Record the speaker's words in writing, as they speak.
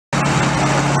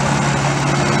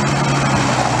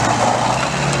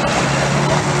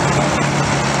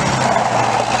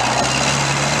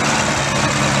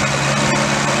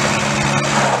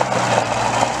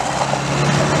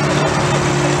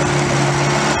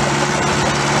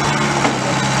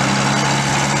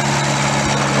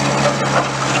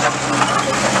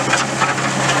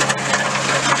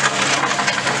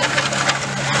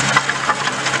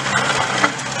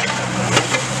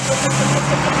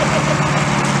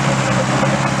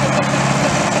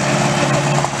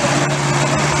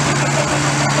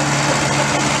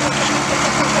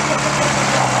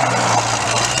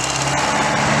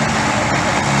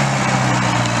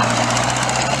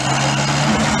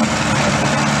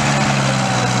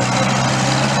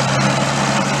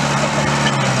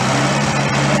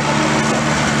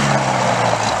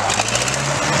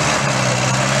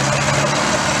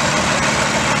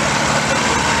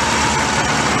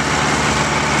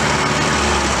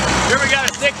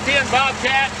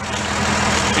BOBCAT.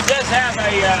 It does have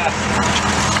a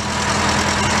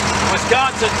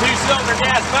Wisconsin 2-cylinder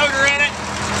gas motor in it.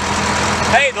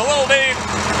 Hey, the little dude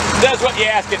does what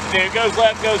you ask it to do. Goes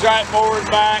left, goes right, forward,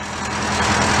 back.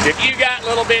 If you got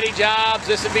little bitty jobs,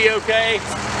 this would be okay.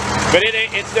 But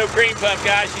it's no cream puff,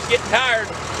 guys. She's getting tired.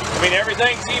 I mean,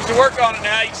 everything seems to work on it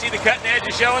now. You can see the cutting edge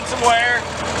is showing some wear.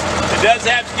 It does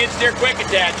have skid steer quick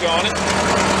attach on it.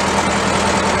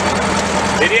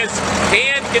 It is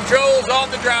hand controls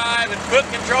on the drive and foot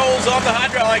controls on the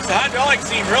hydraulics. The hydraulics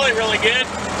seem really, really good.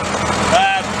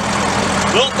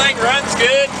 Little thing runs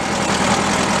good.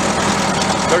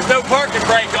 There's no parking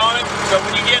brake on it, so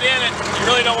when you get in it, you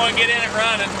really don't want to get in it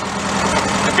running.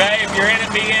 Okay, if you're in it,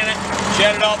 be in it.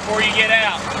 Shut it off before you get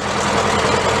out.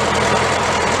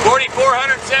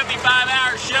 4,475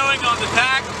 hours showing on the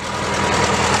tach.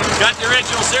 Got the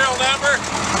original serial number.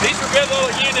 These were good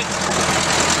little units.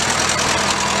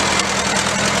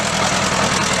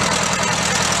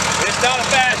 It's not a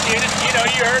fast unit. You know,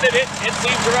 you heard it. It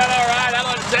seems to run all right. I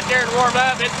let it sit there and warm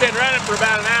up. It's been running for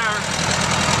about an hour.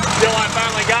 Till I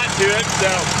finally got to it,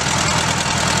 so.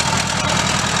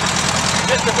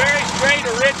 Just a very straight,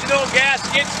 original gas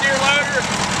skid steer loader,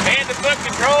 hand and foot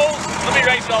controls. Let me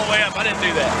raise it all the way up. I didn't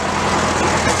do that.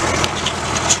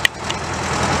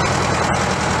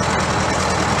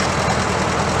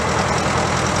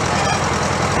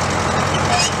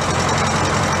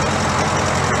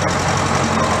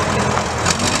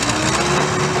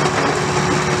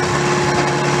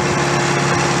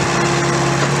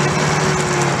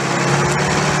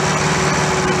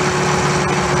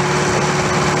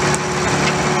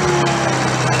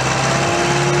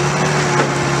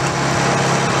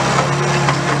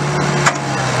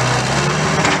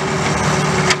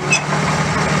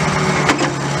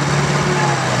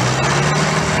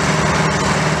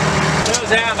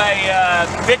 Have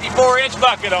a 54-inch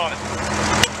bucket on it.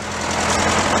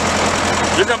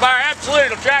 You're going to buy our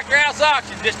Absolute on Tractor House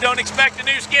Auction. Just don't expect a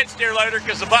new skid steer loader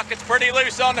because the bucket's pretty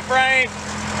loose on the frame.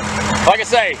 Like I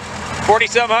say,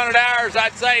 40-some hundred hours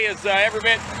I'd say is every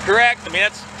bit correct. I mean,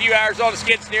 that's a few hours on the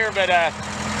skid steer, but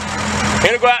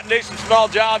it'll go out and do some small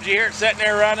jobs. You hear it sitting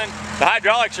there running. The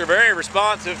hydraulics are very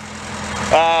responsive.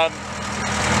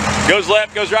 Goes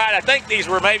left, goes right. I think these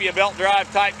were maybe a belt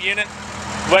drive type unit.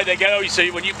 The way they go, you see,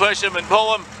 when you push them and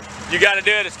pull them, you got to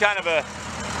do it. It's kind of a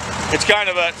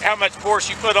how much force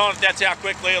you put on it, that's how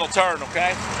quickly it'll turn,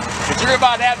 okay? If you're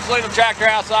about Absolute on Tractor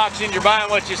House Auction, you're buying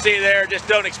what you see there, just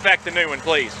don't expect a new one,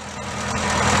 please.